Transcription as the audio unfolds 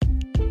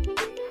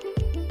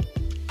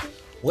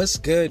What's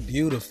good,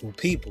 beautiful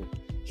people?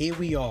 Here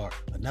we are,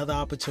 another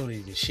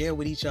opportunity to share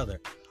with each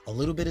other a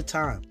little bit of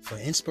time for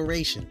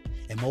inspiration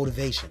and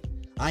motivation.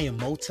 I am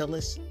Mo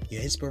Tillis,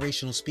 your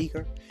inspirational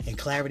speaker and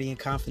clarity and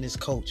confidence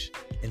coach.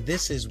 And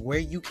this is where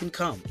you can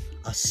come,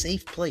 a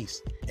safe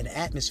place, an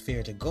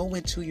atmosphere to go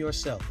into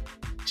yourself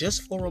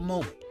just for a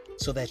moment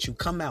so that you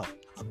come out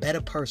a better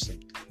person,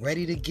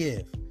 ready to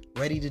give,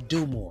 ready to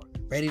do more,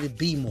 ready to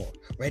be more,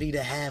 ready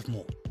to have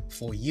more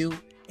for you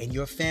and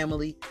your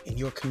family and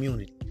your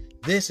community.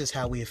 This is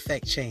how we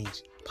affect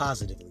change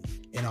positively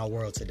in our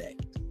world today.